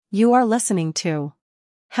You are listening to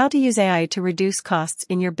How to Use AI to Reduce Costs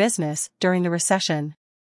in Your Business During the Recession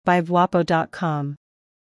by Vwapo.com.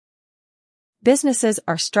 Businesses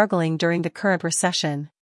are struggling during the current recession.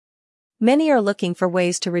 Many are looking for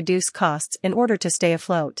ways to reduce costs in order to stay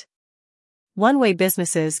afloat. One way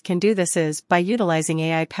businesses can do this is by utilizing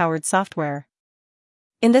AI-powered software.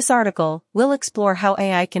 In this article, we'll explore how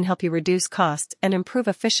AI can help you reduce costs and improve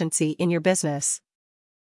efficiency in your business.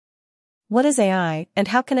 What is AI, and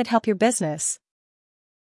how can it help your business?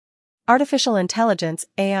 Artificial intelligence,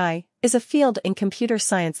 AI, is a field in computer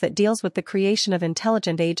science that deals with the creation of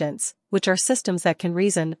intelligent agents, which are systems that can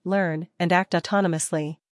reason, learn, and act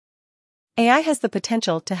autonomously. AI has the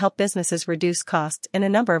potential to help businesses reduce costs in a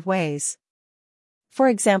number of ways. For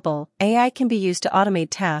example, AI can be used to automate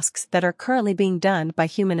tasks that are currently being done by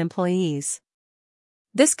human employees.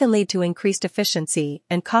 This can lead to increased efficiency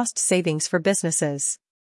and cost savings for businesses.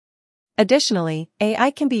 Additionally,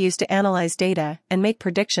 AI can be used to analyze data and make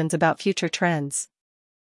predictions about future trends.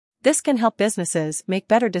 This can help businesses make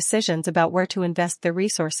better decisions about where to invest their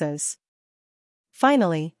resources.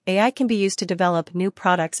 Finally, AI can be used to develop new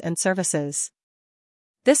products and services.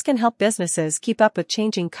 This can help businesses keep up with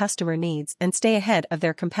changing customer needs and stay ahead of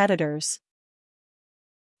their competitors.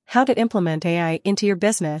 How to implement AI into your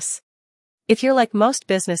business? If you're like most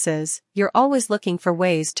businesses, you're always looking for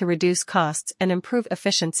ways to reduce costs and improve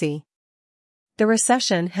efficiency. The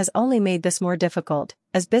recession has only made this more difficult,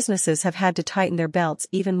 as businesses have had to tighten their belts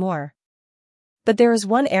even more. But there is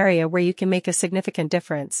one area where you can make a significant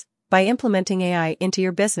difference: by implementing AI into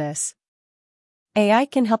your business. AI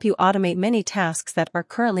can help you automate many tasks that are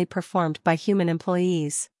currently performed by human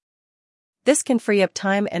employees. This can free up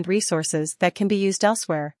time and resources that can be used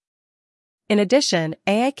elsewhere. In addition,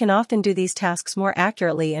 AI can often do these tasks more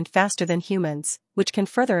accurately and faster than humans, which can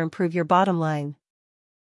further improve your bottom line.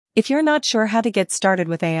 If you're not sure how to get started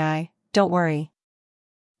with AI, don't worry.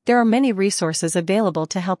 There are many resources available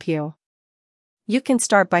to help you. You can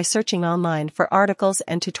start by searching online for articles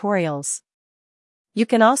and tutorials. You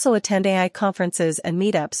can also attend AI conferences and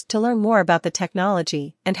meetups to learn more about the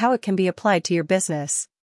technology and how it can be applied to your business.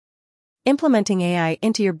 Implementing AI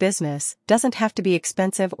into your business doesn't have to be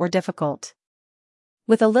expensive or difficult.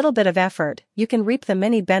 With a little bit of effort, you can reap the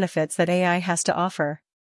many benefits that AI has to offer.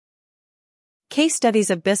 Case studies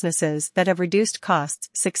of businesses that have reduced costs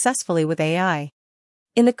successfully with AI.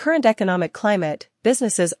 In the current economic climate,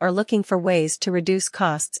 businesses are looking for ways to reduce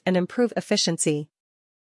costs and improve efficiency.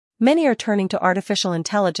 Many are turning to artificial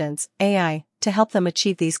intelligence, AI, to help them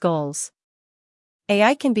achieve these goals.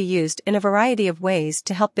 AI can be used in a variety of ways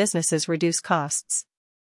to help businesses reduce costs.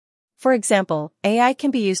 For example, AI can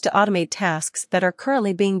be used to automate tasks that are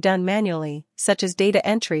currently being done manually, such as data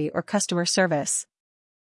entry or customer service.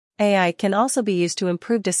 AI can also be used to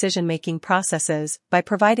improve decision-making processes by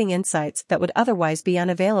providing insights that would otherwise be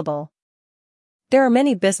unavailable. There are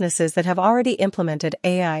many businesses that have already implemented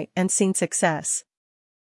AI and seen success.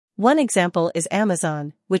 One example is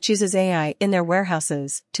Amazon, which uses AI in their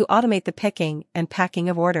warehouses to automate the picking and packing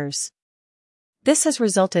of orders. This has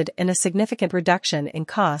resulted in a significant reduction in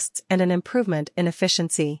costs and an improvement in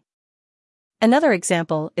efficiency. Another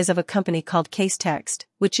example is of a company called CaseText,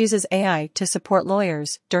 which uses AI to support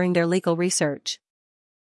lawyers during their legal research.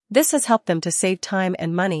 This has helped them to save time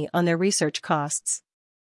and money on their research costs.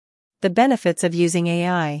 The benefits of using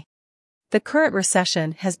AI. The current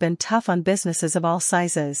recession has been tough on businesses of all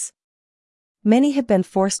sizes. Many have been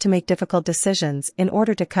forced to make difficult decisions in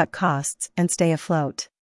order to cut costs and stay afloat.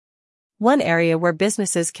 One area where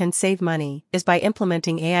businesses can save money is by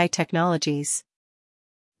implementing AI technologies.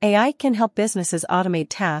 AI can help businesses automate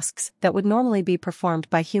tasks that would normally be performed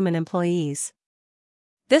by human employees.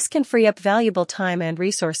 This can free up valuable time and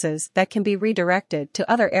resources that can be redirected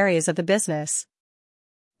to other areas of the business.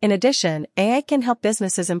 In addition, AI can help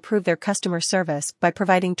businesses improve their customer service by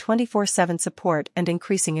providing 24/7 support and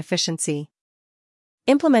increasing efficiency.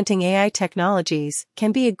 Implementing AI technologies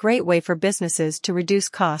can be a great way for businesses to reduce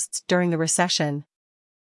costs during the recession.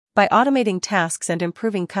 By automating tasks and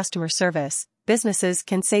improving customer service, businesses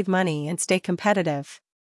can save money and stay competitive.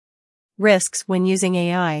 Risks when using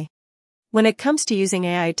AI. When it comes to using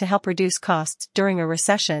AI to help reduce costs during a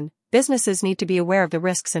recession, businesses need to be aware of the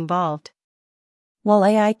risks involved. While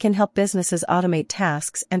AI can help businesses automate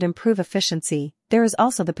tasks and improve efficiency, there is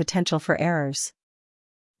also the potential for errors.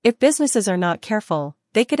 If businesses are not careful,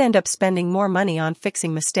 they could end up spending more money on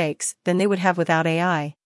fixing mistakes than they would have without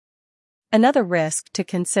AI. Another risk to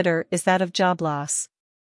consider is that of job loss.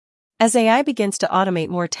 As AI begins to automate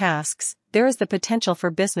more tasks, there is the potential for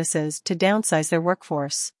businesses to downsize their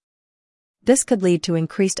workforce. This could lead to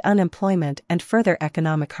increased unemployment and further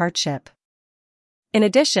economic hardship. In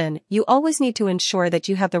addition, you always need to ensure that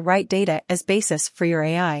you have the right data as basis for your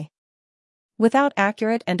AI. Without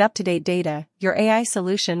accurate and up-to-date data, your AI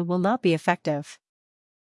solution will not be effective.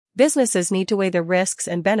 Businesses need to weigh the risks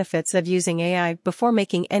and benefits of using AI before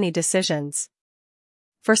making any decisions.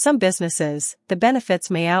 For some businesses, the benefits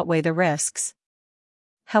may outweigh the risks.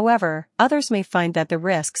 However, others may find that the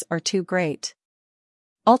risks are too great.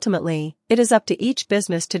 Ultimately, it is up to each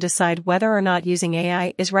business to decide whether or not using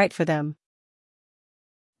AI is right for them.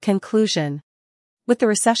 Conclusion. With the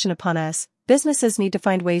recession upon us, businesses need to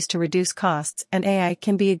find ways to reduce costs, and AI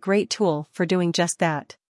can be a great tool for doing just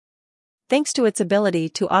that. Thanks to its ability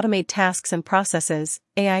to automate tasks and processes,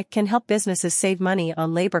 AI can help businesses save money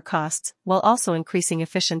on labor costs while also increasing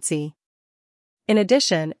efficiency. In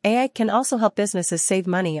addition, AI can also help businesses save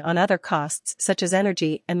money on other costs such as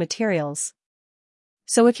energy and materials.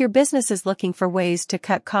 So if your business is looking for ways to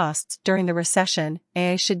cut costs during the recession,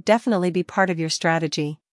 AI should definitely be part of your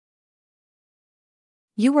strategy.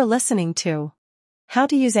 You were listening to How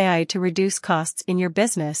to Use AI to Reduce Costs in Your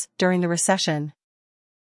Business During the Recession.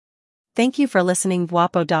 Thank you for listening,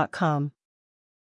 Guapo.com.